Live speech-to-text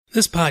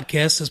This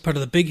podcast is part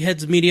of the Big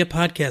Heads Media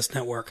Podcast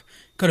Network.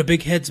 Go to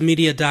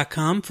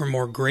bigheadsmedia.com for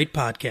more great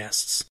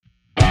podcasts.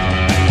 Four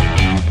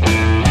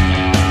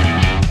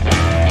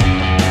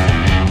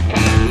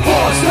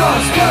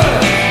Stars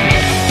Good!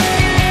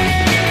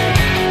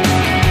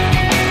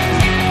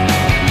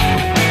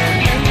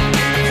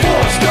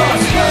 Four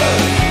Stars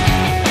Good!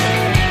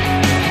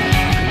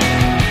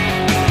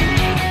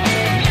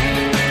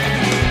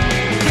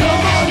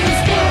 Come on, you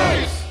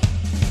Spurs!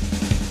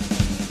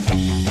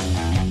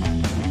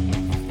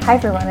 Hi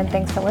everyone, and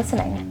thanks for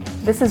listening.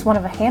 This is one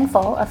of a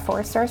handful of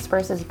 4-Star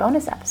Spurs'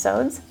 bonus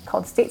episodes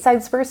called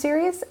Stateside Spurs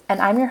Series,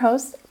 and I'm your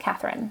host,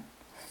 Catherine.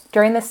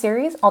 During this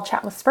series, I'll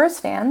chat with Spurs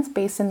fans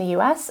based in the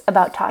US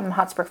about Tottenham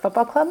Hotspur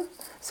Football Club,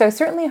 so I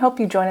certainly hope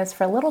you join us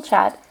for a little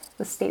chat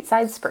with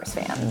Stateside Spurs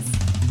fans.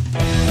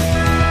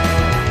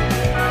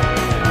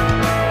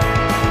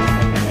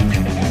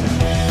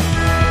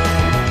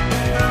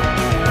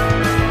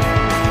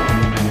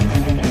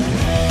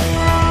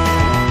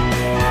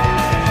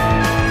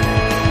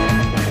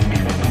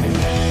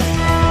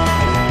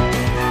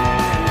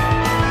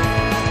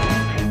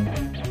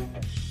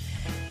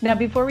 Now,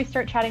 before we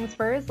start chatting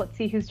Spurs, let's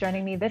see who's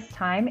joining me this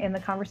time in the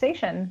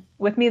conversation.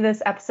 With me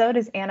this episode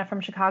is Anna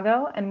from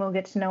Chicago, and we'll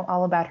get to know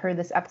all about her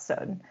this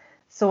episode.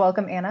 So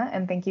welcome, Anna,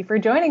 and thank you for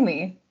joining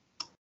me.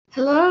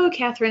 Hello,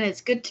 Catherine.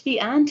 It's good to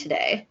be on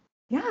today.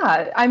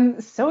 Yeah,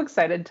 I'm so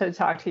excited to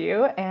talk to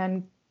you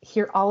and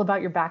hear all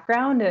about your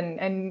background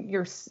and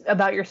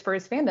about your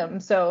Spurs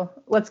fandom. So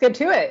let's get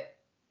to it.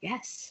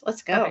 Yes,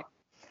 let's go. Okay.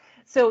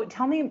 So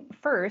tell me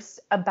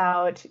first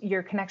about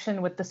your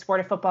connection with the sport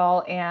of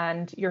football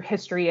and your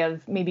history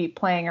of maybe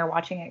playing or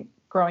watching it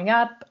growing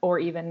up or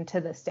even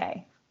to this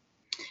day.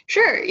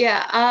 Sure.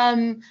 Yeah.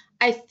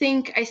 I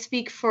think I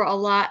speak for a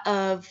lot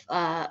of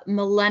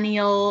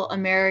millennial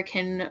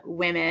American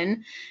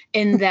women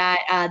in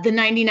that the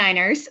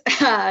 99ers,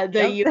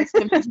 the U.S.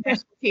 women's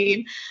national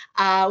team,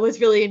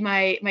 was really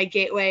my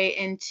gateway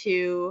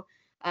into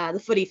the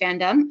footy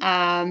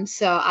fandom.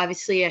 So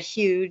obviously a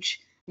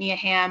huge Mia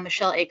Hamm,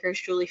 Michelle Akers,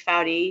 Julie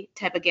Foudy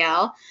type of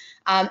gal.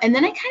 And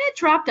then I kind of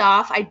dropped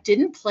off. I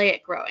didn't play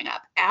it growing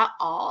up at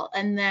all.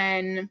 And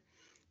then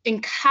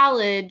in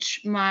college,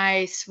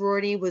 my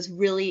sorority was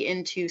really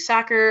into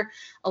soccer.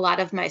 A lot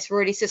of my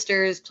sorority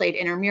sisters played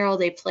intramural.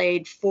 They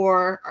played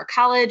for our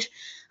college.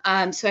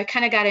 So I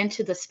kind of got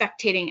into the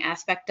spectating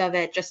aspect of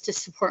it just to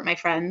support my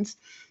friends.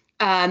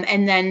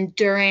 And then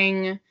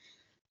during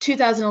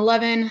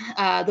 2011,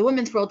 the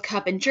Women's World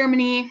Cup in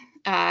Germany,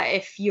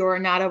 if you're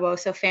not a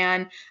WOSO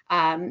fan,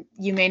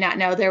 you may not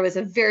know there was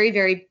a very,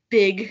 very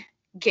big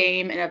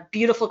game and a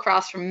beautiful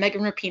cross from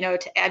Megan Rapinoe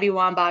to Abby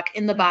Wambach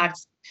in the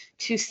box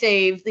to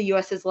save the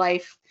U.S.'s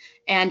life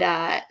and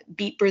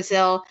beat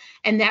Brazil.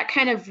 And that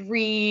kind of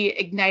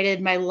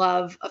reignited my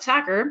love of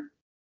soccer.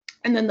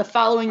 And then the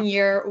following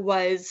year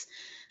was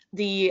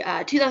the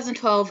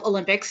 2012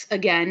 Olympics.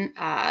 Again,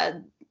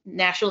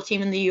 national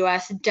team in the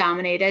U.S.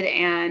 dominated,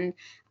 and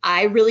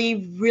I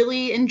really,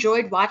 really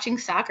enjoyed watching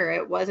soccer.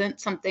 It wasn't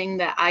something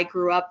that I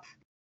grew up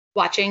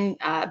watching.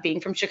 Being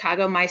from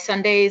Chicago, my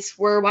Sundays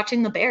were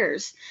watching the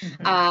Bears.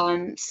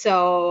 Mm-hmm.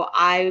 So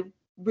I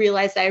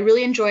realized that I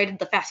really enjoyed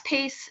the fast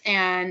pace,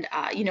 and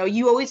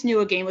you always knew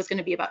a game was going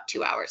to be about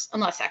 2 hours,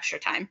 unless extra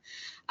time.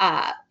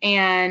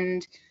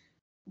 And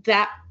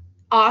that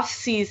off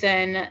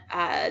season,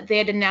 they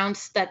had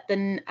announced that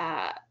the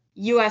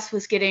U.S.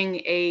 was getting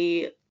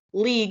a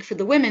league for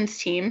the women's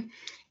team.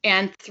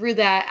 And through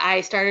that,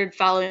 I started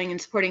following and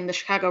supporting the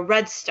Chicago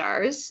Red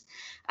Stars,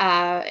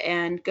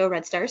 and go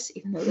Red Stars,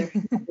 even though they're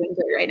not doing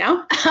great right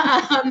now.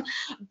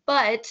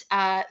 But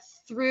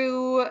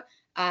through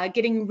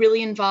getting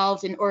really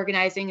involved in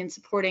organizing and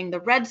supporting the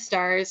Red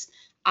Stars,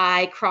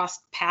 I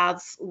crossed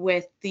paths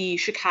with the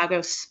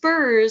Chicago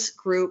Spurs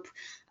group,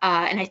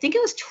 and I think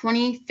it was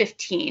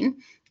 2015,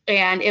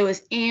 and it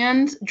was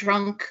Anne's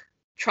drunk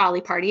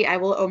trolley party. I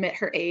will omit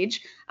her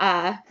age.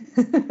 Gotta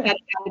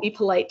be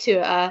polite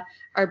to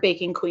our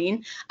baking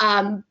queen.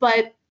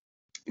 But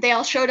they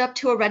all showed up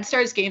to a Red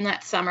Stars game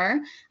that summer.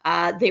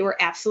 They were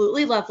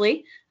absolutely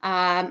lovely.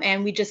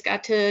 And we just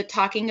got to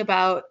talking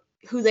about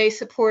who they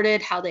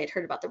supported, how they had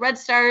heard about the Red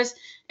Stars.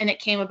 And it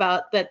came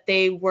about that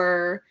they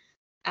were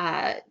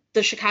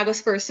the Chicago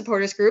Spurs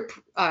supporters group.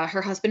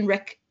 Her husband,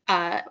 Rick,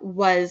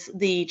 was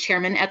the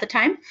chairman at the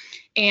time.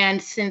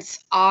 And since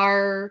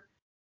our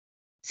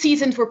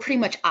seasons were pretty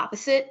much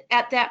opposite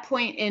at that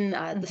point in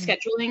the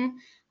scheduling,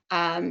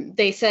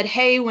 they said,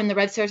 hey, when the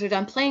Red Stars are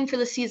done playing for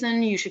the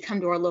season, you should come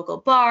to our local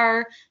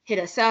bar, hit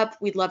us up.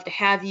 We'd love to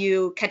have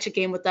you catch a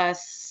game with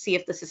us, see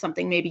if this is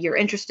something maybe you're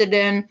interested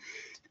in.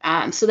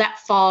 So that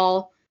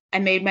fall, I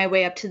made my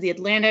way up to the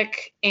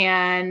Atlantic,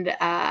 and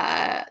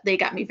they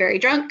got me very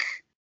drunk.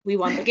 We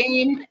won the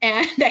game,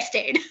 and I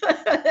stayed.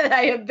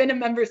 I have been a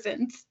member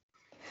since.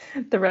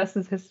 The rest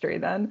is history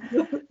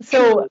then.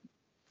 So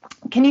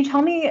can you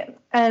tell me,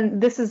 and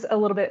this is a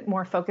little bit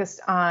more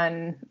focused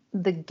on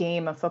the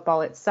game of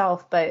football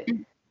itself,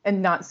 and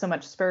not so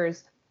much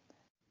Spurs,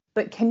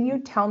 but can you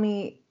tell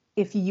me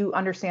if you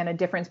understand a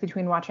difference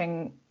between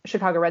watching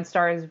Chicago Red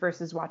Stars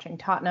versus watching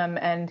Tottenham,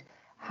 and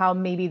how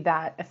maybe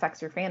that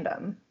affects your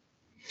fandom.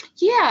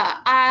 Yeah,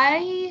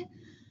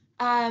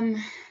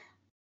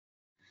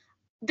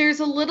 there's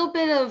a little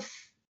bit of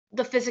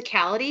the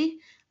physicality,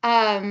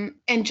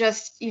 and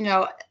just,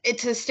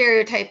 it's a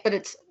stereotype,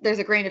 but there's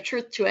a grain of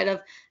truth to it,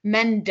 of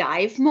men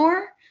dive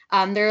more.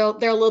 They're a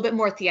little bit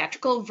more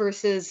theatrical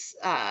versus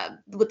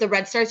with the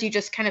Red Stars, you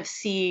just kind of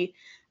see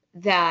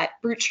that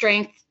brute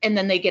strength, and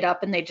then they get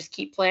up and they just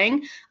keep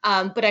playing.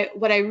 But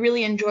what I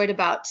really enjoyed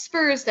about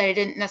Spurs that I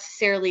didn't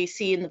necessarily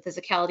see in the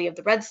physicality of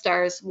the Red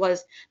Stars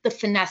was the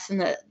finesse and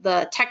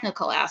the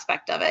technical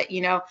aspect of it.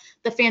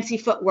 The fancy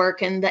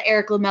footwork and the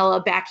Eric Lamela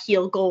back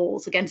heel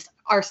goals against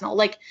Arsenal.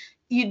 Like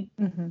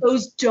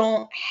those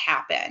don't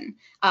happen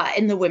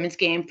in the women's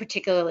game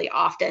particularly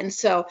often.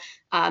 So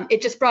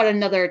it just brought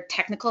another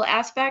technical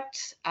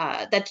aspect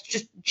that's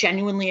just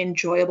genuinely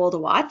enjoyable to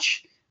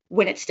watch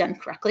when it's done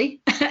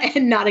correctly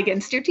and not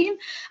against your team.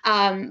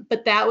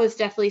 But that was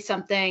definitely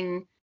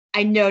something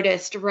I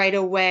noticed right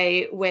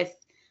away with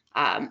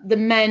the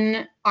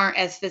men aren't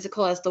as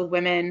physical as the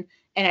women.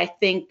 And I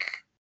think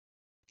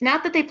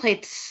not that they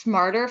played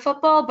smarter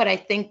football, but I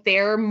think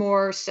they're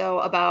more so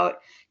about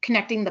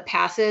connecting the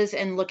passes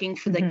and looking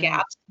for the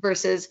gaps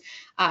versus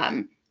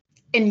in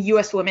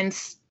U.S.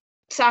 women's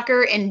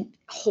soccer and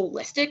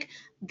holistic,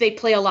 they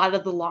play a lot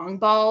of the long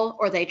ball,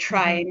 or they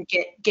try and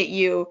get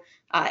you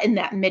in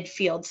that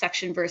midfield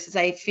section, versus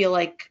I feel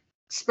like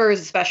Spurs,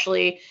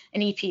 especially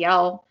in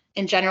EPL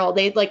in general,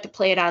 they like to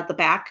play it out of the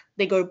back.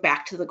 They go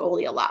back to the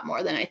goalie a lot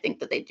more than I think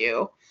that they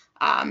do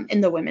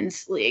in the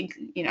women's league.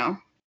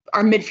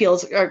 Our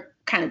midfields are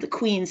kind of the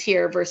queens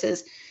here,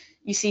 versus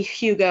you see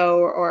Hugo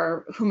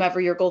or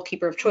whomever your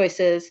goalkeeper of choice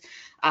is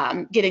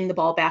getting the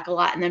ball back a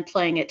lot and then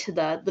playing it to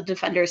the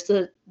defenders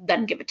to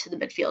then give it to the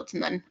midfields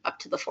and then up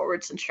to the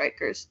forwards and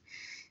strikers.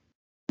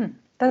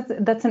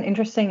 That's an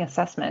interesting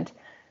assessment,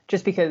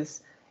 just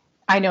because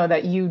I know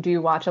that you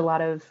do watch a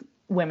lot of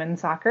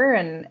women's soccer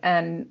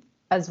and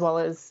as well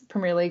as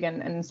Premier League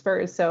and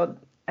Spurs. So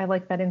I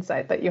like that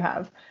insight that you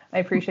have. I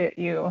appreciate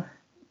you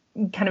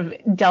kind of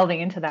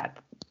delving into that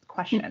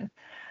question.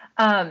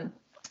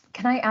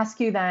 Can I ask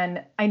you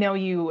then, I know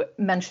you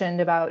mentioned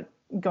about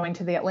going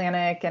to the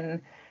Atlantic and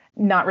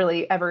not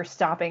really ever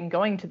stopping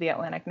going to the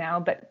Atlantic now,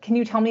 but can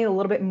you tell me a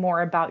little bit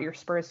more about your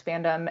Spurs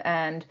fandom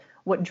and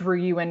what drew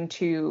you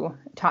into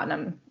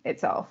Tottenham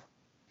itself?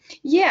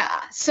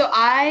 Yeah, so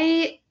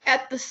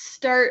at the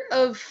start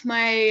of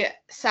my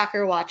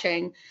soccer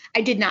watching, I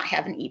did not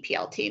have an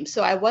EPL team,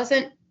 so I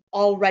wasn't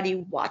already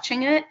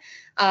watching it.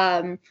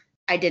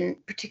 I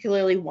didn't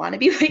particularly want to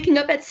be waking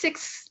up at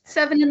 6,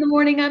 7 in the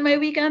morning on my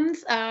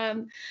weekends.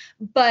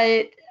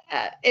 But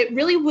it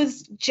really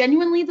was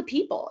genuinely the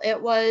people.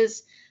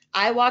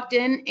 I walked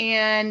in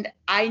and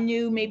I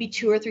knew maybe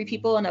 2 or 3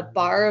 people in a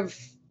bar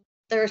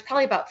there was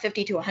probably about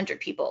 50 to 100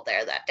 people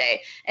there that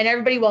day. And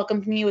everybody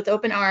welcomed me with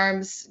open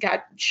arms,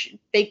 got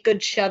baked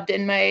goods shoved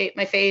in my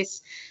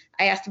face.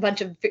 I asked a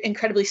bunch of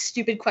incredibly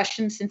stupid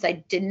questions since I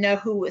didn't know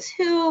who was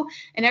who,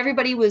 and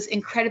everybody was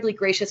incredibly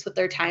gracious with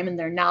their time and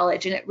their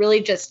knowledge. And it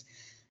really just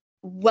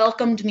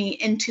welcomed me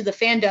into the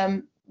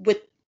fandom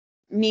with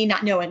me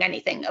not knowing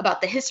anything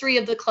about the history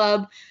of the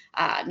club,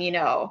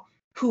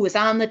 who was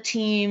on the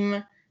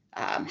team,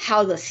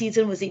 how the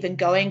season was even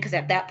going. Because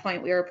at that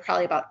point we were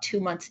probably about 2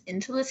 months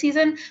into the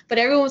season, but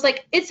everyone was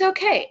like, it's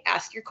okay.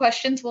 Ask your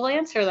questions. We'll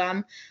answer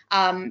them.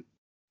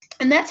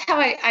 And that's how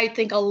I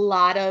think a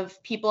lot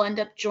of people end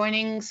up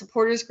joining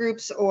supporters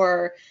groups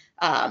or,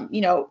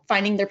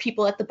 finding their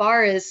people at the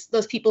bar, is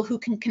those people who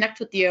can connect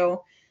with you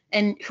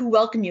and who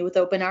welcome you with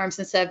open arms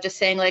instead of just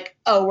saying like,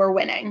 oh, we're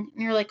winning.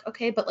 And you're like,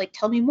 okay, but like,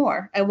 tell me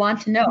more. I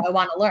want to know. I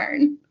want to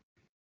learn.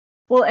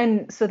 Well,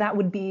 and so that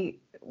would be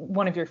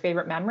one of your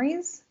favorite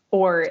memories,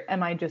 or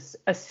am I just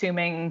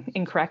assuming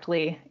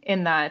incorrectly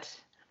in that,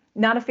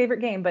 not a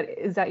favorite game, but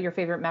is that your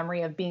favorite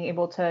memory of being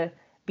able to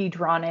be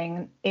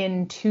drawn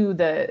into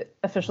the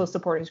official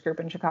supporters group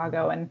in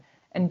Chicago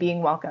and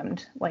being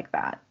welcomed like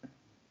that?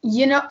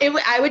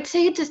 I would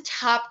say it's a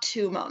top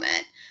 2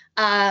 moment.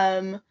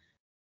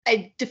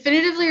 I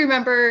definitively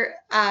remember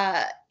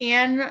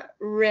Anne,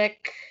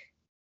 Rick,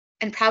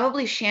 and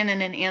probably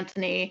Shannon and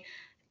Anthony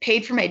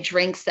paid for my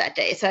drinks that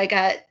day. So I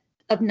got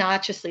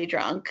obnoxiously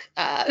drunk.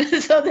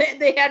 So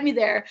they had me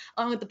there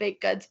along with the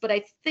baked goods. But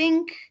I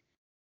think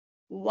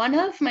one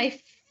of my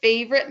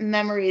favorite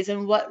memories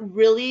and what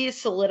really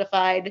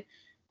solidified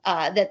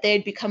that they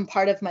had become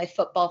part of my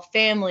football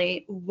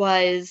family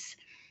was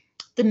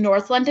the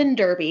North London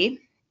Derby.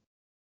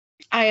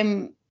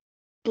 I'm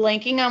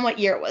blanking on what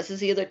year it was. It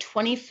was either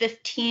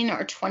 2015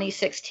 or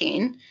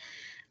 2016.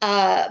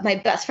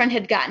 My best friend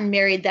had gotten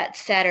married that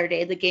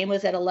Saturday. The game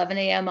was at 11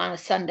 a.m. on a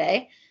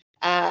Sunday.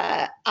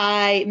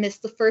 I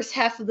missed the first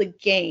half of the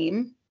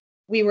game.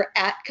 We were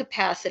at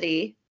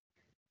capacity.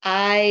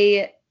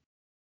 I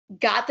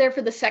got there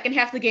for the second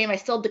half of the game. I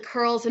still had the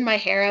curls in my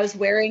hair. I was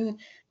wearing,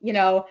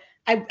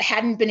 I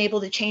hadn't been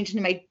able to change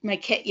into my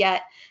kit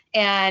yet.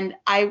 And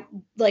I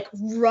like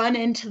run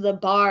into the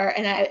bar,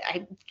 and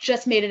I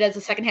just made it as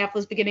the second half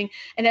was beginning,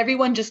 and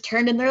everyone just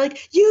turned and they're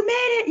like, "You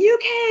made it, you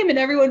came," and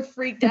everyone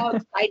freaked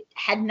out. I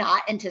had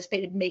not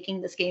anticipated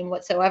making this game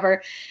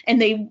whatsoever,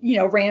 and they,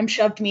 ram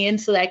shoved me in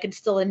so that I could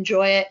still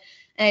enjoy it.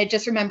 And I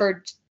just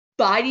remembered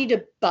body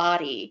to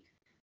body,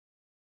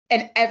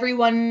 and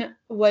everyone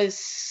was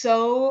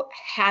so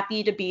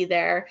happy to be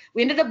there.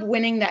 We ended up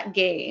winning that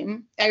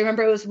game. I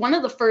remember it was one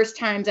of the first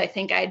times I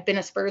think I'd been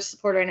a Spurs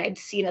supporter and I'd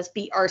seen us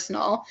beat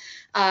Arsenal.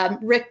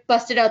 Rick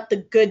busted out the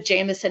good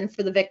Jameson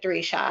for the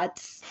victory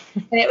shots.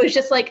 And it was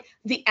just like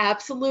the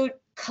absolute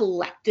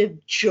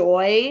collective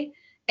joy.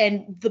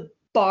 And the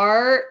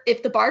bar,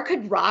 if the bar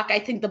could rock, I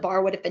think the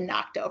bar would have been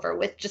knocked over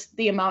with just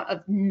the amount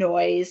of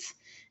noise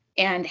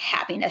and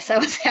happiness that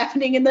was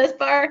happening in this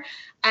bar.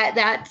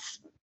 That's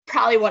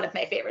probably one of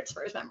my favorite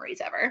Spurs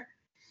memories ever.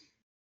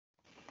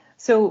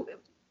 So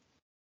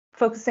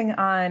focusing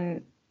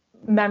on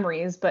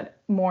memories,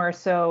 but more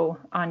so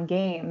on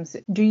games,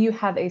 do you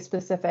have a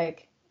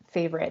specific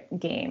favorite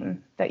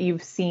game that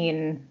you've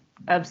seen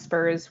of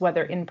Spurs,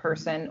 whether in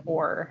person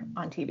or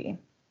on TV?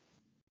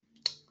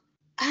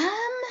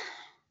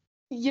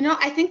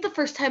 I think the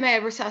first time I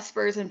ever saw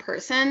Spurs in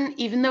person,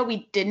 even though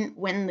we didn't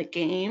win the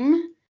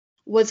game,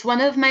 was one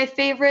of my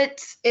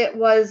favorites. It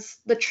was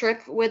the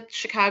trip with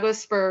Chicago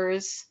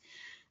Spurs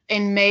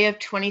in May of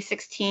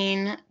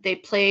 2016. They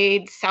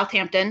played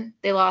Southampton.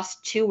 They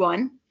lost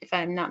 2-1, if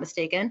I'm not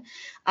mistaken.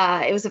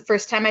 It was the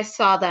first time I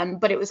saw them,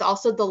 but it was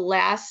also the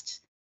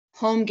last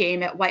home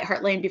game at White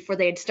Hart Lane before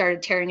they had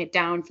started tearing it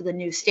down for the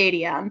new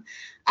stadium.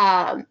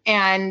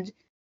 And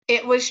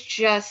it was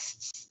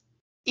just,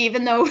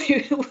 even though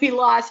we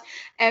lost,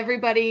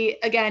 everybody,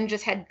 again,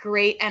 just had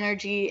great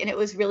energy. And it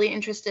was really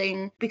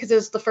interesting because it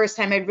was the first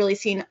time I'd really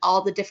seen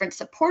all the different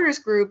supporters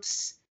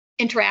groups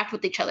interact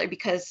with each other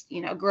because,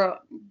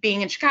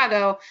 being in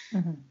Chicago,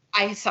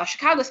 I saw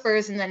Chicago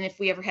Spurs. And then if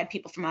we ever had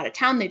people from out of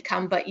town, they'd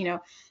come. But,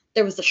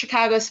 there was the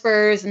Chicago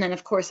Spurs. And then,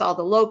 of course, all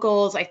the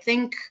locals. I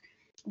think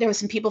there was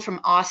some people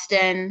from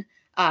Austin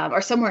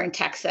or somewhere in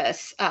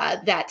Texas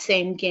that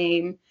same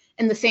game.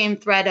 And the same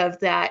thread of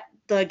that,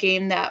 the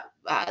game that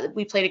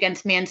we played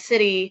against Man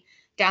City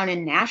down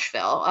in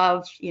Nashville,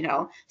 of,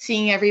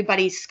 seeing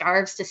everybody's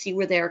scarves to see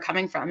where they were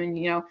coming from.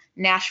 And,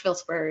 Nashville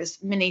Spurs,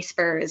 mini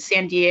Spurs,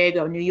 San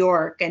Diego, New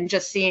York, and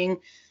just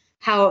seeing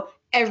how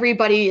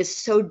everybody is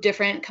so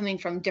different, coming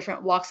from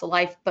different walks of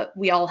life, but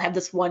we all have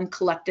this one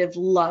collective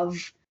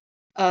love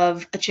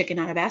of a chicken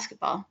on a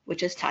basketball,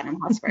 which is Tottenham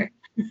Hotspur.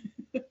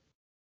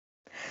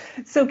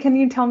 So can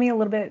you tell me a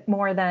little bit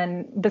more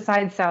then,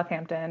 besides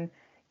Southampton,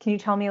 can you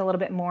tell me a little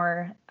bit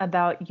more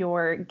about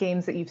your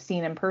games that you've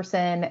seen in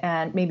person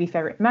and maybe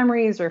favorite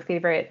memories or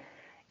favorite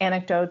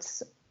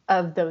anecdotes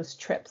of those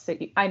trips that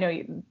I know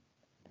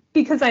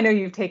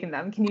you've taken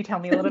them. Can you tell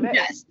me a little bit?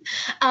 Yes.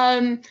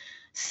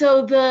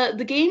 So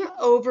the game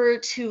over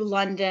to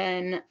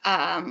London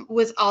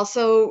was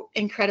also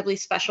incredibly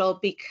special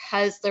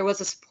because there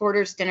was a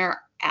supporters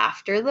dinner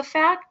after the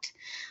fact.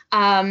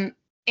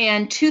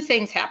 And two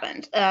things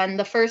happened. And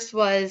the first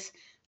was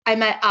I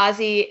met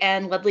Ozzy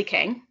and Ledley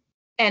King.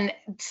 And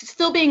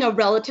still being a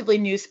relatively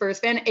new Spurs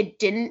fan, it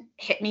didn't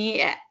hit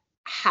me at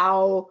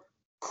how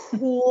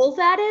cool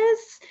that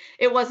is.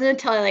 It wasn't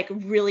until I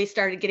really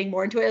started getting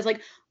more into it. I was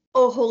like,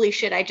 oh, holy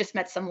shit, I just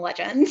met some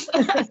legends.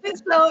 So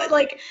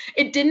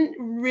it didn't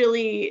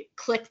really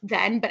click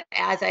then. But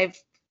as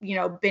I've,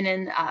 been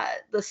in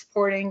the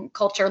sporting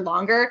culture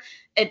longer,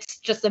 it's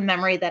just a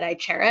memory that I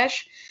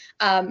cherish.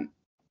 And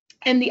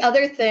the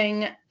other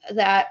thing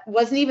that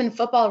wasn't even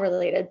football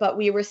related, but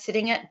we were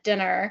sitting at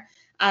dinner.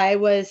 I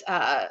was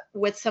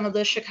with some of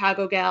the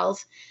Chicago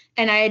gals,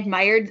 and I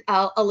admired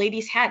a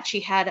lady's hat. She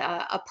had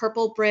a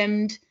purple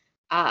brimmed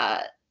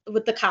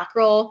with the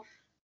cockerel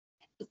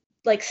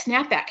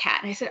snapback hat.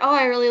 And I said, oh,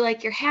 I really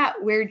like your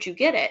hat. Where'd you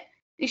get it?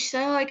 And she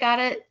said, oh, I got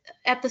it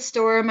at the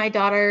store. My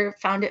daughter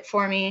found it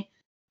for me.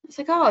 I was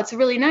like, oh, it's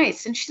really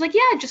nice. And she's like,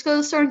 yeah, just go to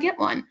the store and get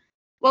one.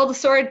 Well, the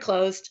store had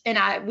closed,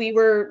 and we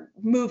were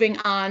moving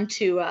on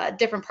to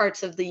different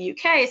parts of the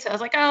UK. So I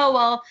was like, oh,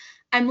 well,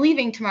 I'm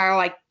leaving tomorrow.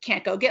 I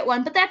can't go get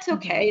one, but that's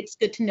okay. It's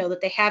good to know that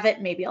they have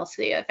it. Maybe I'll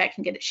see if I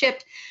can get it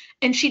shipped.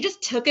 And she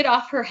just took it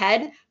off her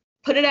head,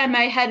 put it on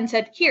my head and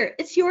said, here,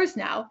 it's yours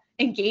now,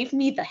 and gave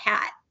me the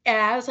hat. And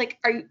I was like,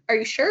 are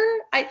you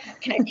sure?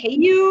 Can I pay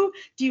you?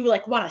 Do you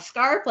want a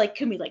scarf?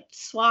 Can we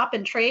swap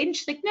and trade? And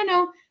she's like,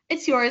 no,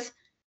 it's yours.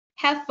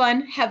 Have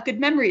fun, have good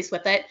memories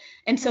with it.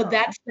 And so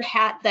that's the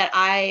hat that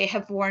I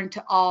have worn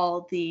to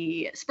all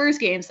the Spurs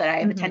games that I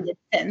have attended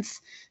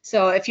since.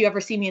 So if you ever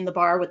see me in the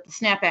bar with the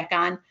snapback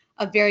on,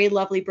 a very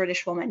lovely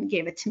British woman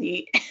gave it to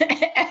me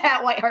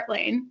at White Hart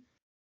Lane.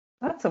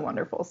 That's a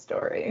wonderful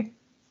story.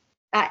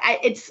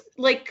 It's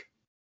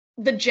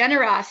the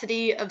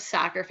generosity of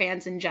soccer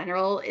fans in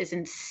general is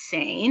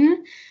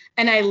insane.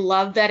 And I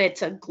love that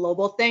it's a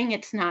global thing.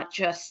 It's not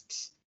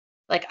just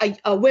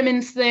a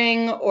women's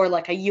thing or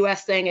a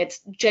US thing. It's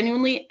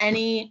genuinely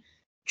any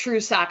true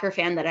soccer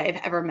fan that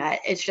I've ever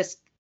met. It's just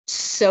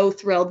so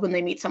thrilled when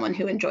they meet someone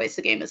who enjoys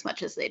the game as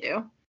much as they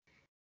do.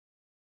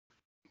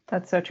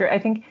 That's so true. I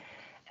think,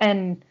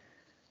 and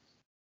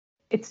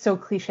it's so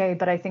cliche,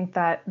 but I think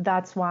that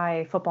that's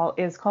why football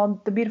is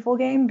called the beautiful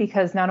game,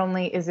 because not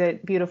only is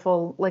it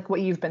beautiful, like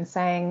what you've been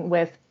saying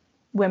with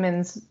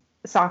women's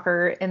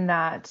soccer, in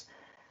that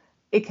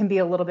it can be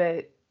a little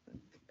bit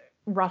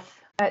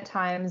rough at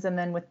times, and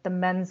then with the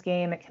men's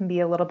game, it can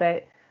be a little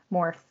bit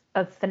more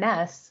of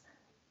finesse.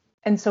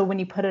 And so when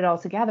you put it all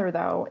together,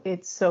 though,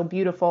 it's so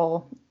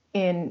beautiful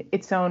in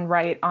its own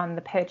right on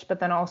the pitch, but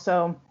then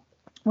also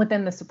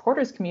within the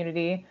supporters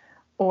community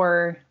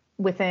or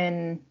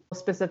within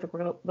specific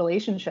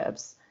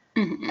relationships.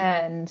 Mm-hmm.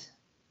 And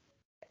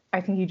I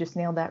think you just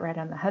nailed that right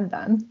on the head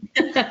then.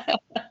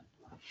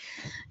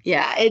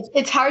 Yeah,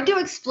 it's hard to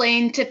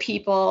explain to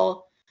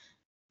people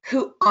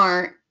who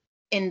aren't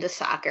into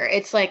soccer.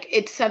 It's like,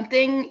 it's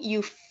something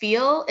you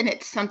feel and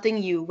it's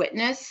something you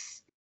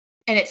witness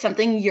and it's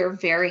something you're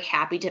very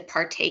happy to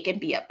partake and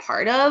be a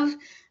part of,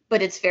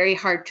 but it's very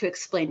hard to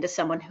explain to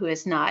someone who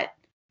has not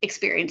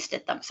experienced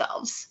it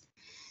themselves.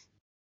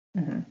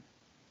 Mm-hmm.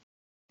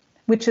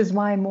 Which is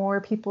why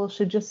more people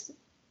should just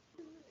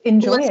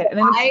enjoy it and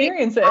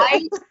experience it.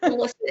 I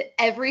solicit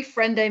every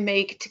friend I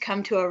make to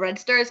come to a Red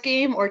Stars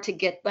game or to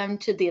get them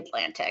to the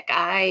Atlantic.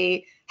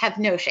 I have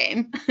no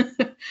shame.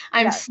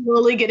 I'm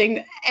slowly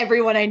getting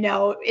everyone I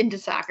know into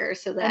soccer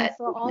so that. And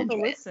for all the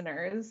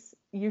listeners,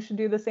 you should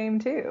do the same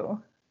too.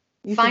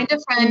 Find a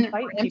friend,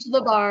 bring them to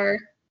the bar.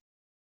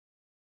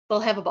 They'll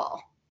have a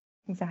ball.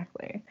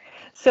 Exactly.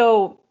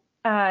 So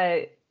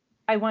I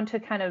want to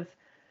kind of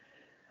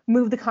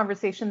move the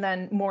conversation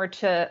then more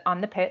to on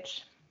the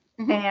pitch.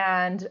 Mm-hmm.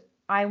 And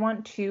I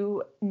want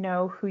to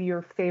know who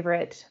your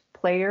favorite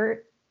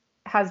player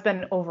has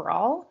been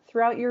overall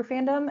throughout your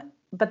fandom,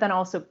 but then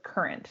also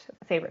current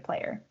favorite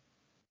player.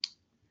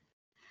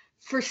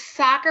 For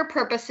soccer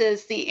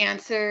purposes, the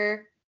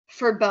answer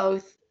for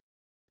both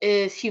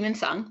is Heung-min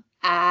Son,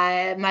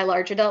 my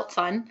large adult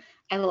son.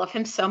 I love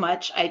him so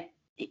much. It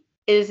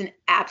is an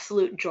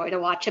absolute joy to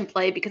watch him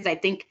play because I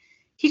think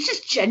he's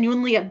just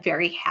genuinely a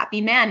very happy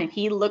man, and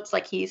he looks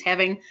like he's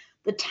having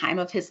the time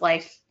of his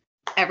life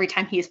every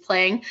time he is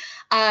playing.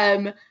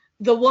 The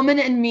woman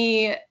in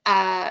me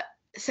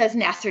says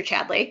Nacer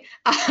Chadli.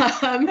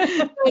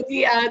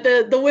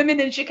 The women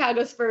in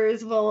Chicago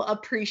Spurs will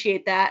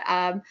appreciate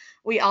that.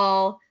 We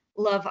all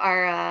love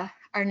our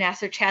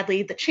Nacer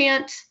Chadli, the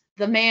chant,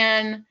 the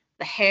man,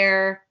 the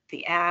hair,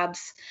 the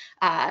abs.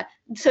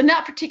 So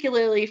not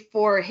particularly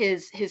for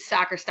his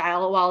soccer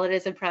style, while it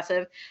is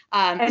impressive.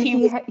 And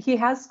he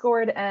has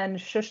scored and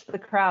shushed the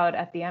crowd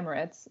at the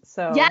Emirates.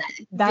 So yeah,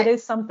 that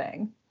is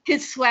something.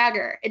 His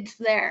swagger, it's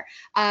there.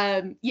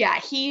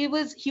 He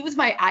was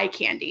my eye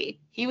candy.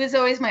 He was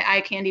always my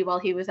eye candy while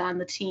he was on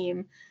the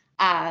team.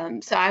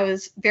 So I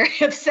was very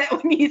upset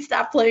when he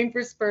stopped playing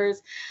for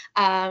Spurs.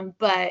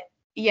 But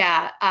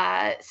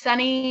yeah,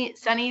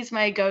 Sonny's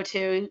my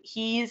go-to.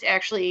 He's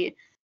actually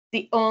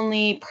the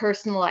only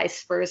personalized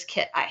Spurs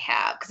kit I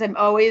have, because I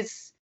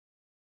always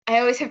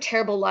have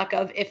terrible luck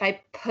of, if I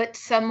put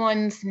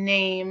someone's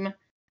name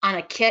on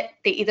a kit,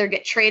 they either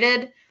get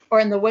traded, or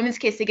in the women's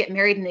case, they get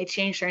married and they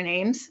change their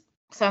names.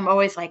 So I'm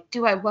always like,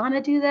 do I want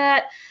to do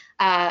that?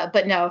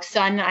 But no,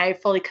 Son, I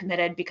fully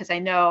committed because I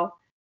know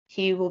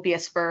he will be a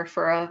Spur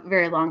for a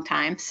very long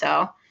time.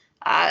 So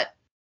I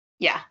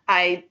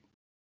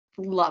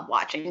love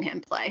watching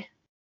him play.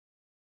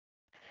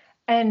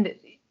 And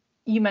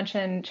you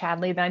mentioned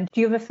Chadli then.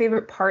 Do you have a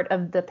favorite part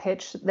of the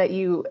pitch that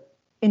you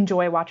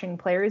enjoy watching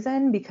players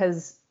in?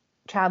 Because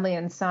Chadli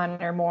and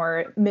Son are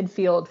more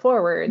midfield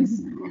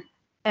forwards. Mm-hmm.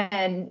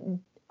 And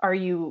are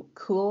you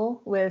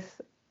cool with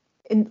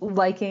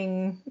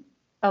liking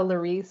a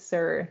Lloris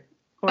or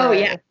oh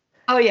yeah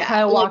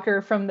Kyle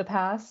Walker from the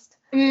past?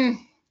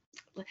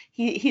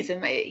 He's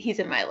in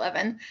my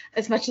 11,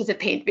 as much as it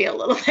pained me a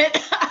little bit.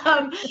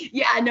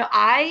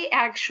 I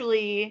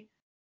actually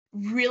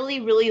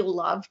really, really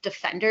love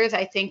defenders.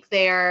 I think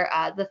they're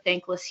the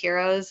thankless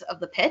heroes of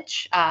the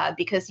pitch,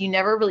 because you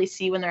never really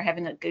see when they're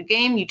having a good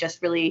game. You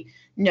just really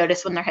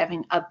notice when they're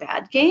having a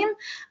bad game.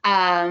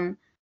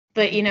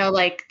 But,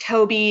 like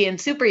Toby and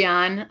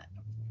Supriyan,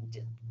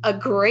 a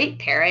great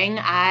pairing.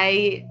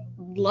 I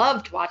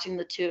loved watching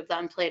the two of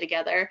them play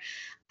together.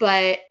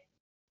 But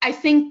I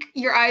think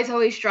your eye's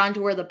always drawn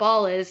to where the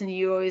ball is, and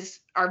you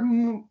always are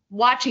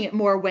watching it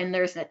more when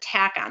there's an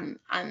attack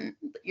on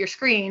your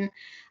screen.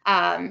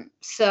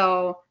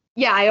 So,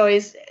 yeah, I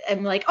always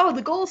am like, oh,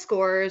 the goal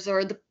scorers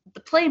or the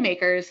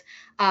playmakers.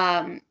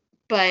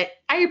 But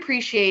I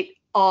appreciate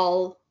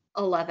all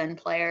 11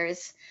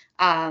 players.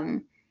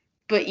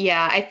 But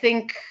yeah, I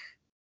think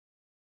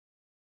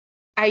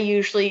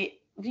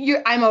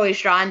I'm always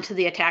drawn to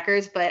the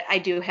attackers, but I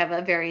do have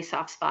a very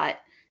soft spot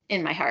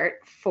in my heart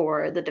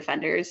for the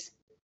defenders.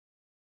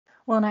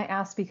 Well, and I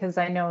asked because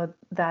I know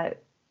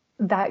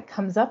that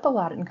comes up a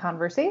lot in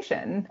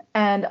conversation,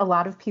 and a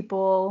lot of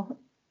people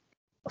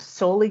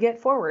solely get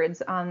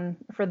forwards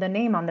for the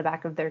name on the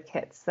back of their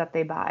kits that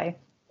they buy,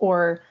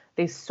 or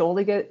they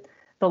solely get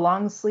the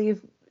long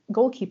sleeve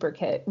goalkeeper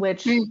kit,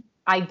 which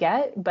I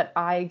get, but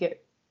I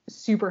get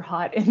super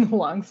hot in the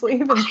long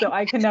sleeve, and so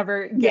I can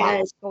never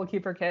get a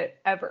goalkeeper kit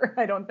ever,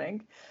 I don't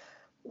think.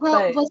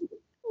 Well,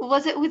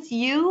 was it with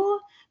you?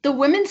 The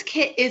women's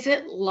kit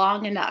isn't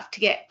long enough to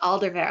get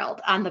Alderweireld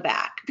on the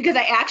back, because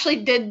I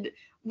actually did.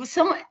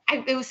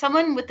 It was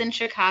someone within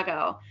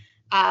Chicago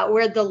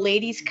where the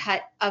ladies'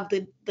 cut of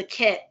the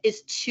kit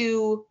is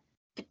too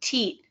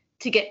petite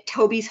to get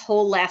Toby's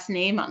whole last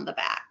name on the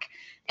back.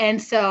 And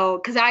so,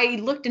 because I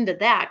looked into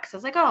that, because I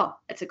was like, oh,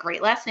 it's a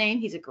great last name.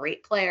 He's a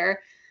great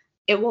player.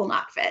 It will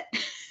not fit.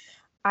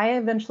 I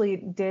eventually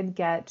did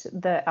get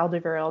the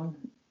Alderweireld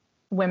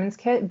women's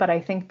kit, but I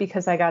think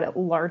because I got a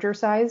larger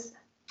size,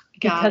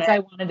 I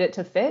wanted it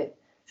to fit,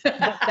 but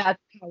that's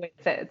how it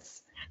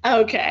fits.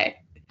 Okay.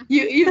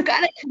 You've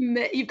got to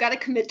commit. You've got to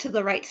commit to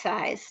the right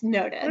size.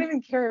 Noted. I don't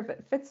even care if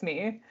it fits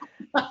me.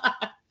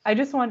 I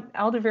just want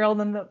Alderweireld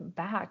on the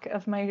back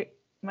of my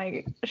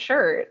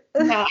shirt.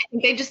 No, I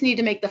think they just need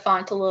to make the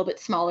font a little bit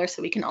smaller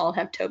so we can all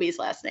have Toby's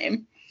last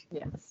name.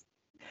 Yes.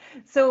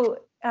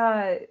 So,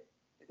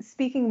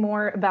 speaking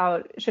more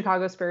about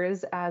Chicago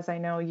Spurs, as I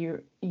know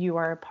you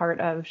are a part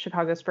of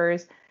Chicago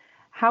Spurs,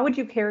 how would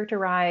you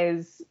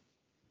characterize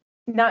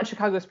not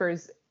Chicago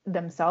Spurs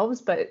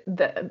themselves, but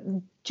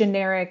the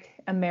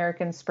generic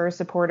American Spurs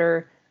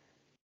supporter?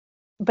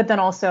 But then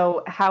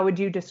also, how would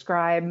you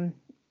describe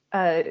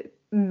a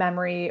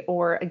memory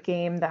or a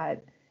game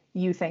that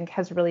you think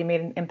has really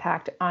made an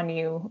impact on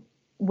you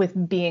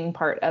with being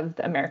part of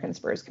the American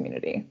Spurs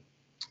community?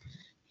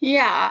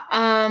 Yeah.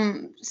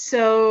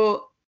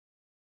 So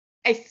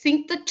I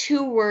think the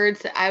two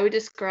words that I would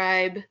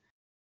describe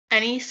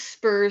any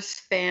Spurs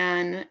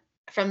fan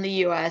from the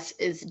US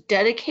is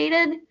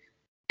dedicated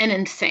and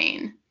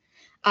insane.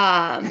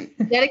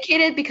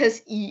 Dedicated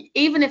because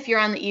even if you're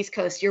on the East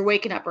Coast, you're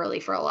waking up early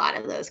for a lot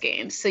of those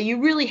games. So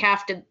you really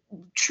have to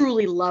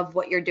truly love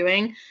what you're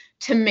doing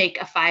to make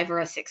a 5 or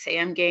a 6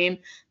 a.m. game.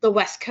 The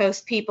West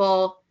Coast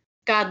people,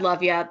 God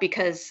love you,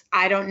 because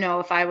I don't know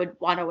if I would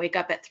want to wake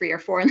up at 3 or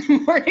 4 in the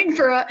morning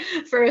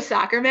for a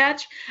soccer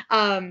match.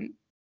 And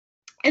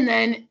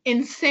then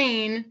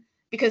insane,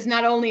 because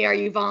not only are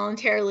you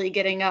voluntarily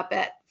getting up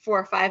at 4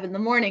 or 5 in the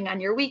morning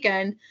on your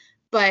weekend,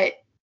 but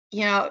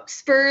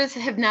Spurs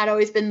have not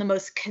always been the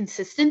most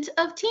consistent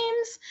of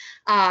teams.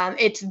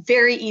 It's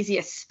very easy,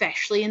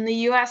 especially in the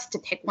U.S., to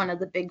pick one of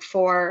the big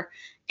four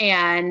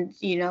and,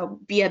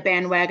 be a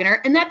bandwagoner.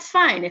 And that's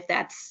fine if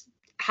that's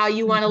how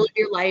you want to live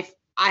your life.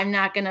 I'm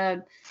not going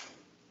to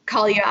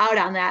call you out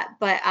on that.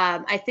 But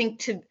I think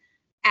to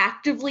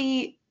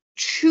actively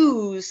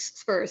choose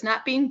Spurs,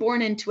 not being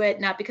born into it,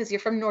 not because you're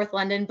from North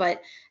London,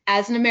 but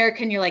as an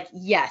American, you're like,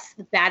 yes,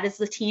 that is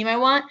the team I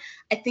want.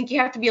 I think you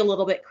have to be a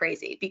little bit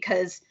crazy,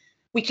 because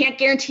we can't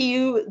guarantee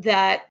you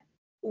that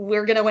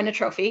we're going to win a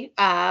trophy.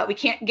 We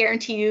can't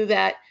guarantee you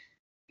that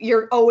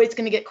you're always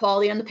going to get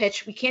quality on the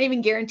pitch. We can't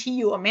even guarantee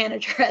you a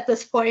manager at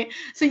this point.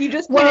 So you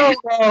just whoa.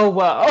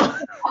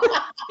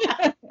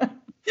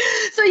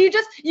 So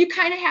you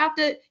kind of have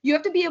to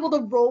be able to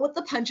roll with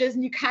the punches,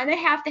 and you kind of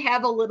have to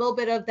have a little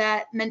bit of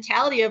that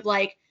mentality of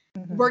like,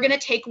 we're going to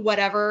take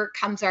whatever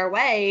comes our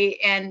way.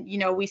 And,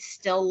 we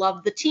still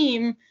love the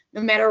team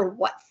no matter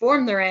what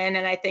form they're in.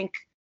 And I think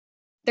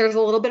there's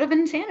a little bit of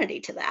insanity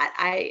to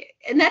that.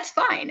 And that's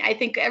fine. I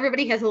think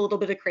everybody has a little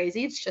bit of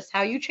crazy. It's just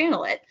how you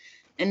channel it.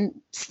 And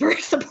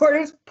Spurs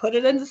supporters put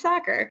it into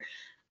soccer.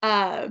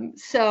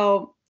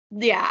 So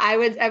yeah, I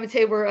would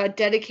say we're a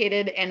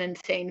dedicated and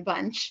insane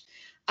bunch.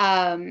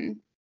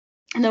 And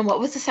then what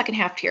was the second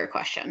half to your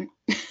question?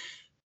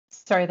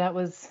 Sorry, that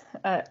was,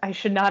 I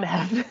should not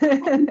have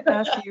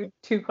asked you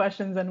 2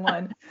 questions in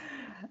one.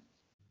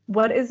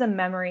 What is a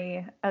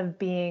memory of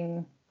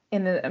being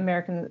in the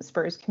American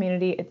Spurs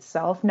community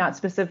itself, not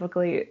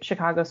specifically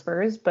Chicago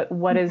Spurs, but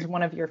what is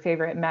one of your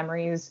favorite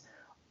memories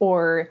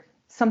or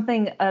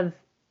something of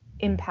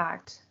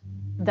impact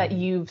that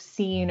you've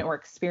seen or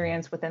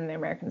experienced within the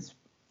American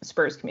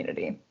Spurs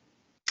community?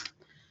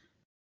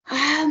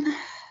 I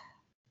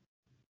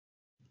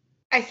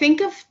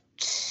think of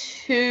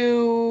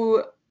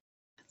 2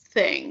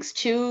 things,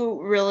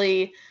 2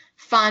 really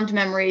fond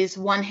memories,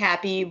 one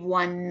happy,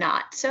 one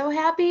not so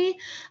happy.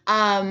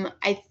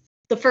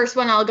 The first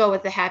one I'll go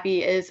with the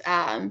happy is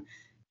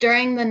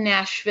during the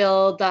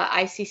Nashville, the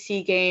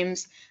ICC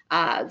games,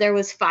 there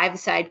was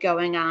 5-a-side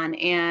going on.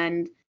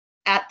 And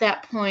at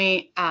that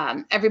point,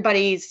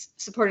 everybody's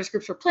supporters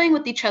groups were playing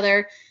with each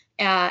other.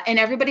 And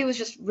everybody was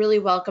just really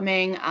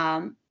welcoming.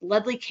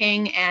 Ledley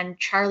King and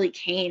Charlie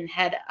Kane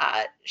had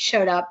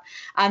showed up.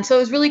 So it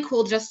was really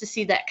cool just to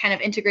see that kind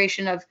of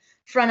integration of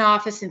front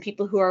office and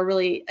people who are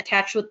really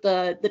attached with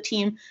the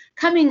team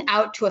coming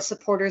out to a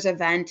supporters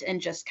event and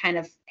just kind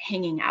of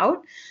hanging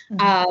out.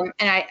 And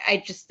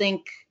I just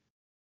think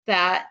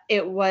that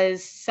it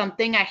was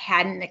something I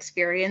hadn't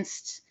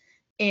experienced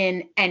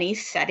in any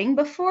setting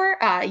before.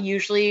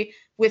 Usually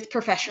with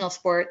professional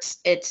sports,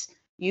 it's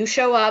you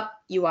show up,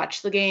 you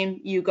watch the game,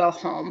 you go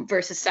home.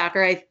 Versus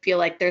soccer, I feel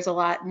like there's a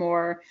lot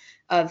more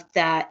of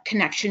that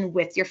connection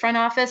with your front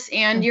office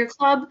and your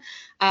club.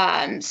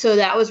 So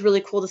that was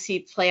really cool to see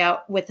play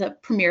out with a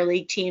Premier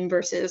League team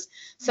versus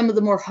some of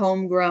the more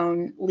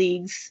homegrown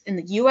leagues in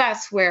the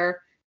US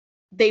where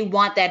they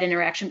want that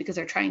interaction because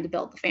they're trying to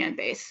build the fan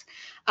base.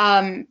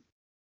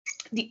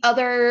 The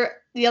other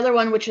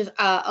one, which is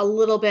a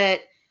little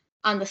bit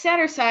on the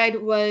sadder side,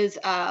 was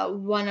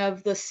one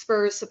of the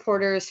Spurs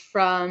supporters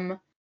from,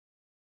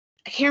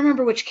 I can't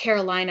remember which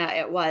Carolina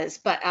it was,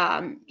 but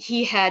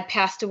he had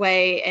passed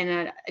away in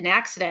an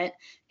accident,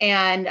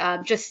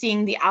 and just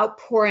seeing the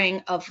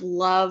outpouring of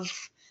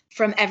love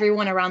from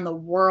everyone around the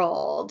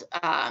world,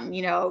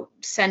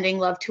 sending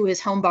love to his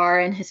home bar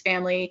and his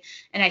family.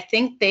 And I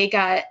think they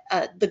got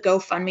the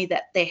GoFundMe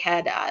that they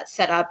had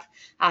set up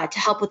to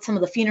help with some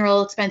of the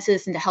funeral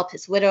expenses and to help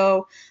his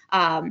widow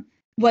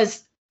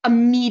was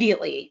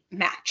immediately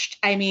matched.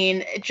 I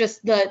mean,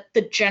 just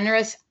the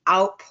generous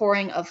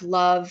outpouring of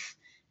love.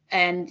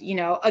 And,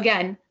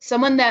 again,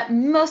 someone that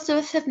most of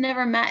us have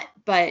never met,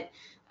 but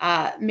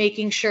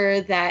making sure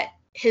that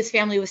his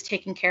family was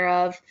taken care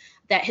of,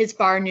 that his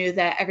bar knew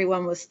that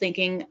everyone was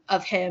thinking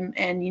of him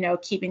and,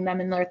 keeping them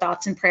in their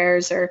thoughts and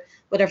prayers or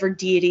whatever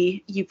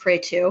deity you pray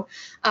to.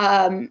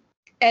 And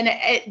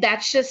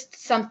that's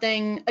just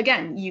something,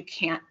 again, you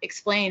can't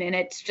explain. And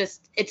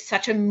it's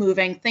such a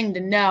moving thing to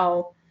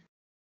know.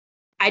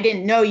 I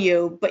didn't know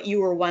you, but you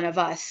were one of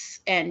us.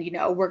 And,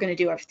 we're going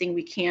to do everything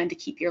we can to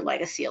keep your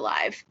legacy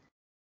alive.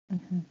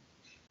 Mm-hmm.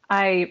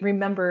 I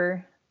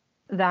remember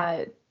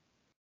that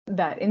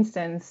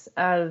instance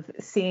of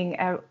seeing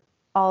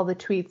all the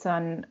tweets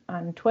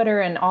on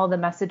Twitter and all the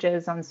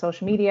messages on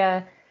social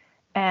media.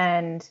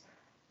 And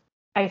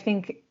I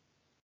think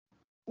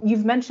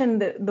you've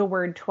mentioned the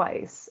word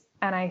twice.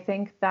 And I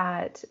think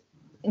that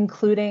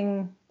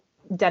including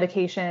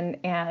dedication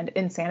and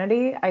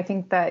insanity, I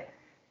think that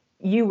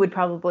you would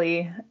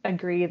probably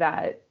agree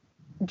that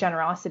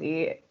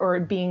generosity or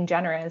being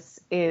generous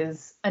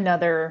is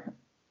another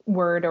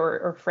word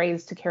or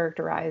phrase to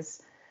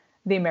characterize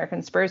the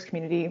American Spurs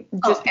community,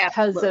 just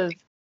because of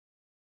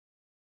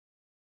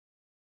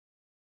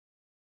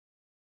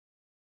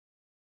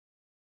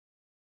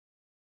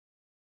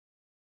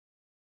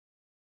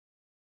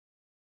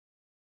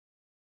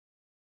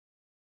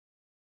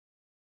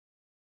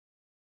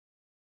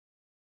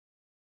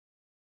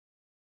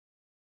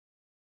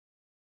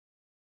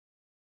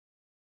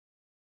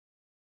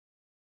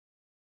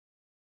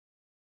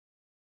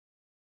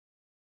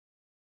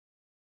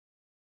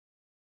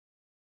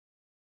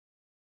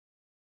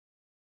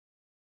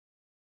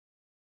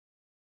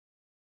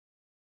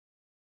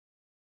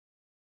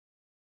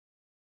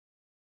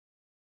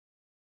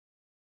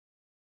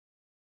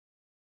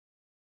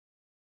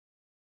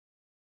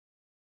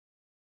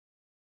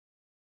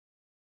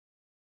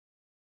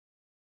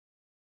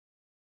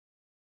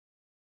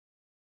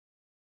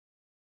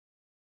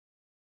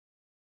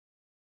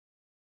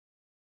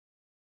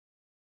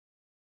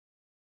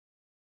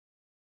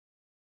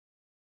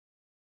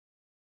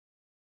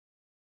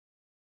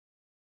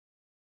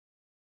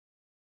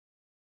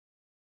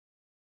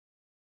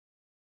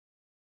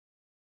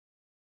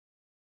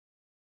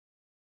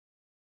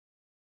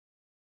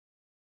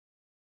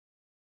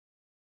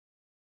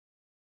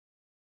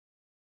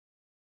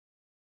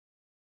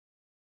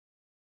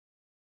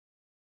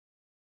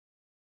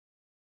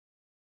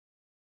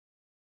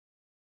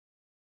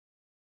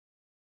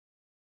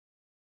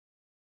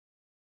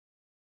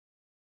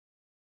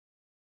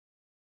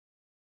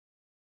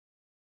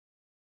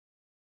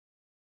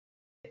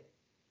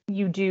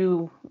you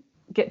do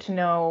get to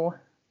know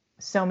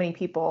so many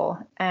people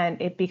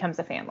and it becomes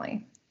a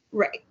family.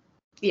 Right.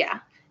 Yeah.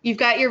 You've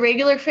got your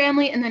regular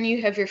family and then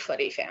you have your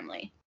footy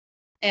family.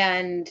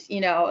 And,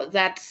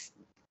 that's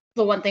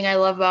the one thing I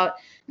love about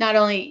not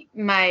only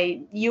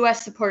my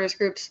US supporters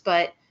groups,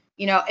 but,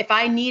 if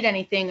I need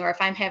anything or if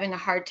I'm having a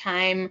hard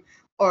time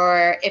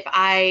or if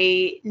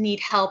I need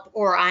help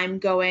or I'm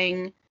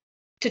going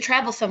to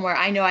travel somewhere,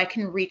 I know I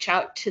can reach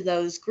out to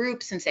those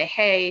groups and say,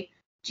 hey,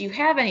 do you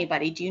have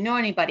anybody? Do you know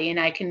anybody? And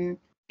I can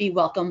be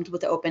welcomed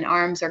with open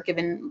arms or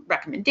given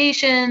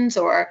recommendations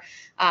or,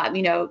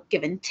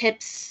 given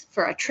tips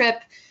for a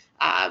trip.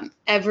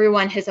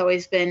 Everyone has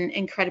always been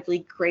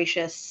incredibly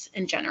gracious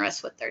and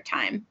generous with their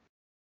time.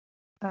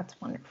 That's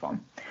wonderful.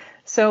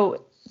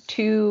 So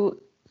to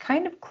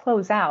kind of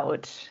close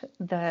out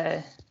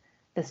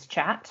this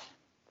chat,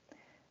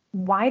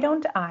 why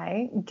don't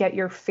I get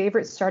your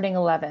favorite starting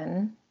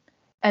 11?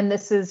 And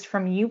this is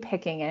from you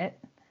picking it,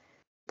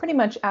 pretty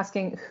much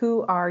asking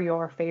who are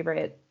your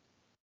favorite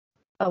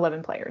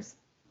 11 players?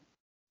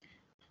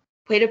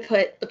 Way to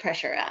put the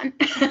pressure on.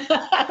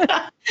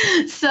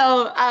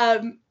 So,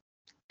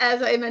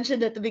 as I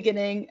mentioned at the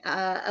beginning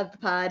of the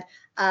pod,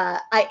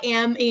 I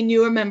am a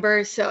newer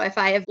member. So if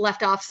I have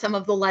left off some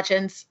of the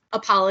legends,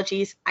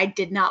 apologies. I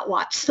did not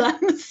watch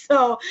them.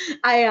 So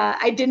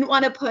I didn't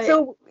want to put.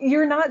 So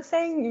you're not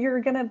saying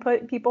you're going to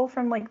put people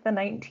from like the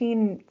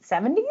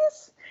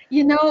 1970s?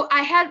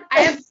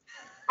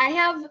 I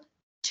have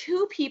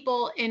two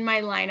people in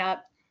my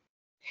lineup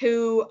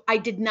who I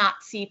did not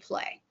see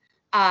play,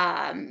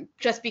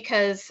 just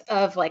because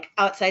of like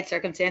outside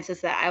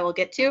circumstances that I will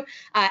get to.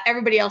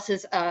 Everybody else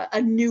is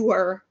a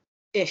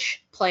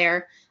newer-ish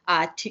player,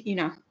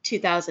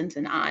 2000s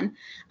and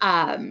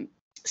on.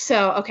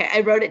 So, okay, I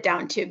wrote it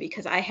down too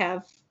because I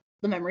have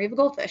the memory of a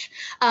goldfish.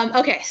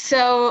 Okay,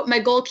 so my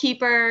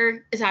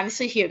goalkeeper is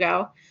obviously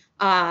Hugo.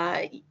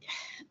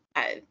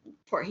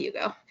 Poor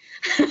Hugo.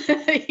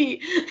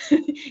 he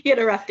had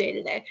a rough day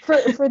today.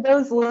 For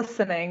those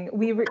listening,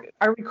 we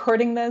are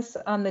recording this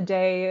on the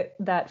day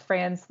that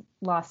France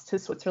lost to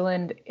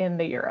Switzerland in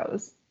the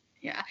Euros.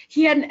 Yeah,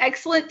 he had an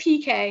excellent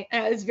PK,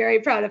 and I was very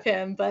proud of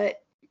him,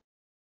 but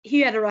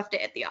he had a rough day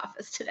at the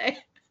office today.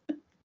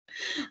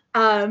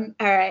 All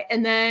right,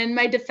 and then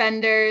my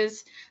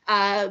defenders.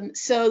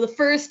 So the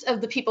first of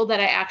the people that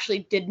I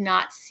actually did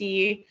not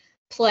see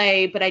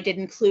play, but I did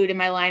include in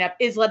my lineup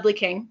is Ledley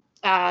King.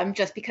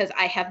 Just because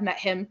I have met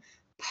him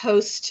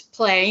post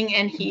playing,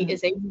 and he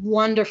is a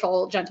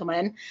wonderful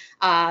gentleman.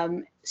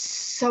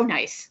 So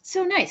nice.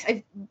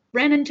 I've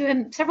ran into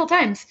him several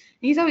times,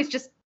 and he's always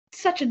just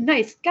such a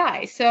nice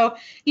guy. So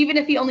even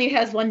if he only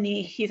has one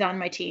knee, he's on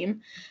my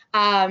team.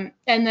 And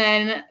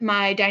then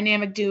my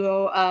dynamic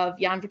duo of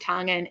Jan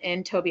Vertonghen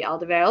and Toby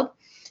Alderweireld.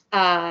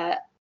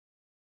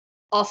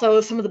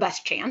 Also some of the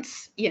best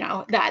chants,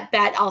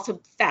 that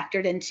also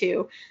factored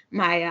into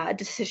my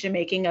decision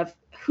making of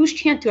whose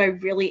chant do I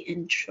really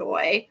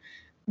enjoy.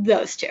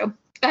 Those two.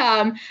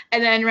 And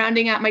then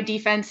rounding out my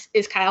defense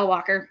is Kyle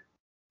Walker.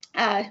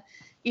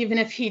 Even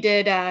if he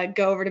did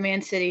go over to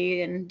Man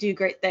City and do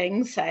great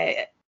things,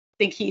 I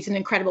think he's an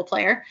incredible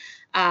player,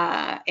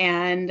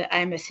 and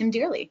I miss him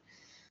dearly.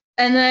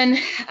 And then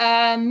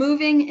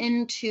moving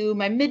into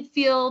my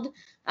midfield,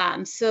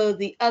 so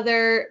the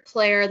other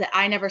player that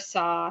I never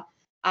saw,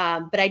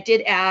 but I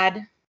did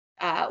add,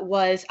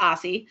 was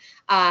Ozzy,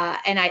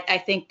 and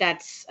I think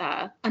that's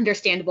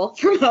understandable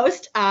for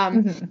most.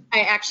 I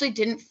actually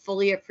didn't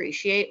fully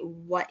appreciate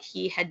what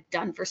he had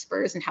done for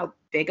Spurs and how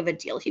big of a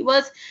deal he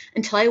was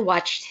until I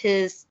watched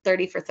his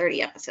 30 for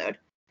 30 episode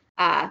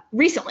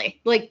recently,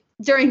 like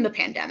during the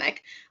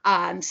pandemic.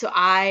 So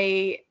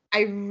I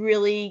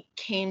really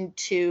came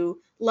to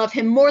love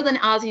him more than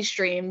Ozzy's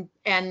dream,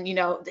 and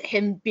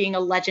him being a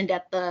legend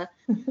at the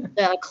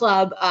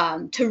club,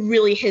 to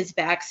really his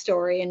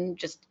backstory, and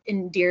just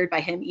endeared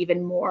by him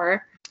even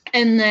more.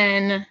 And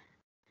then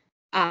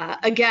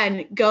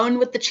again, going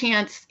with the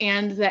chance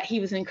and that he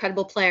was an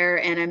incredible player,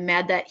 and I'm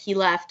mad that he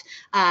left,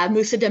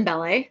 Moussa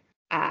Dembele.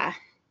 I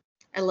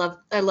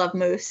love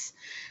Moose.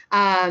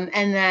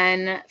 And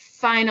then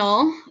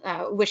final,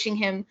 wishing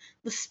him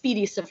the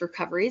speediest of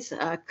recoveries,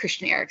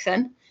 Christian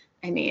Eriksen.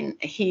 I mean,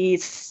 he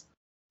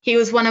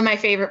was one of my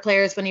favorite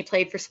players when he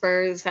played for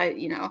Spurs. I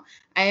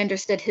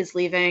understood his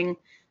leaving.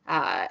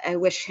 I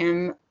wish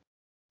him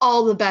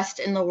all the best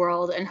in the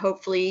world, and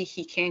hopefully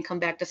he can come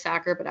back to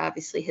soccer, but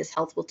obviously his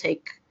health will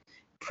take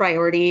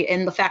priority.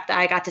 And the fact that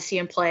I got to see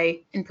him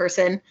play in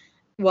person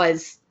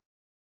was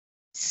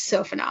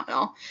so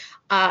phenomenal.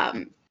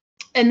 And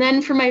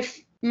then for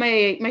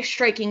my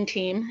striking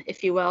team,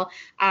 if you will,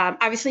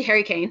 obviously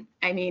Harry Kane.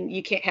 I mean,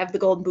 you can't have the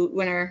Golden Boot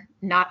winner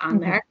not on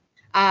there.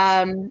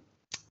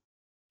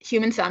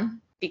 Human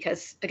son,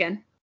 because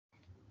again,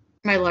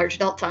 my large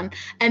adult son.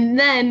 And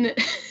then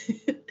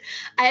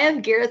I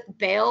have Gareth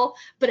Bale,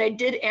 but I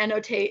did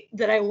annotate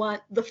that I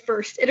want the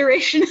first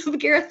iteration of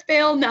Gareth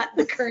Bale, not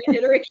the current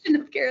iteration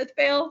of Gareth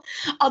Bale.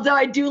 Although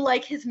I do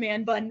like his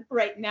man bun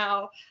right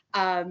now.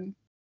 I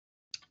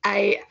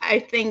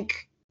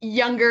think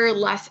younger,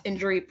 less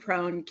injury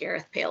prone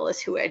Gareth Bale is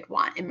who I'd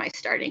want in my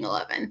starting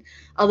 11.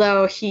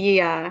 Although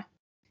he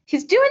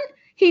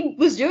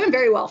was doing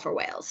very well for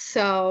Wales.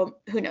 So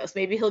who knows,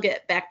 maybe he'll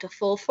get back to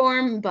full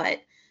form,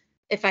 but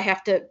if I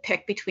have to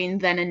pick between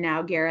then and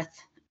now Gareth,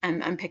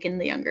 I'm picking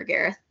the younger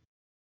Gareth.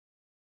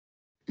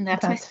 And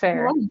that's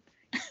fair.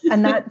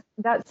 And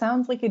that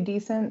sounds like a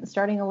decent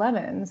starting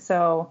 11.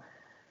 So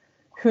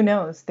who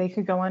knows, they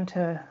could go on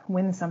to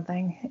win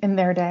something in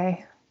their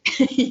day.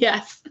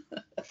 Yes.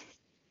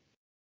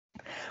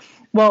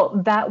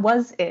 Well, that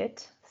was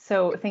it.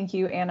 So thank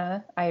you,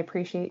 Anna. I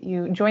appreciate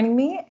you joining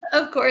me.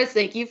 Of course.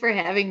 Thank you for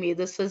having me.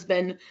 This has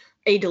been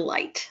a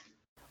delight.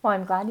 Well,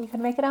 I'm glad you could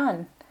make it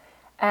on.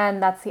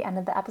 And that's the end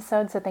of the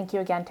episode. So thank you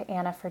again to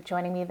Anna for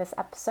joining me this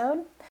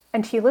episode.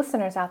 And to you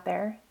listeners out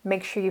there,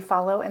 make sure you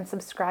follow and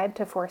subscribe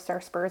to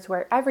 4-Star Spurs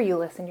wherever you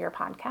listen to your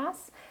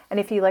podcasts. And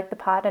if you like the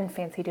pod and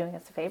fancy doing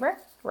us a favor,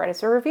 write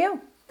us a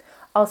review.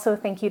 Also,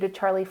 thank you to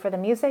Charlie for the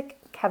music,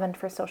 Kevin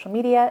for social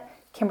media,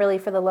 Kimberly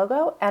for the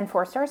logo, and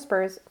 4-Star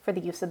Spurs for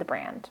the use of the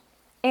brand.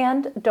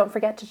 And don't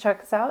forget to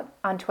check us out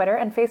on Twitter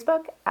and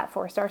Facebook at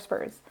 4-Star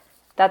Spurs.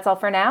 That's all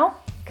for now.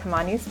 Come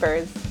on, you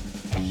Spurs.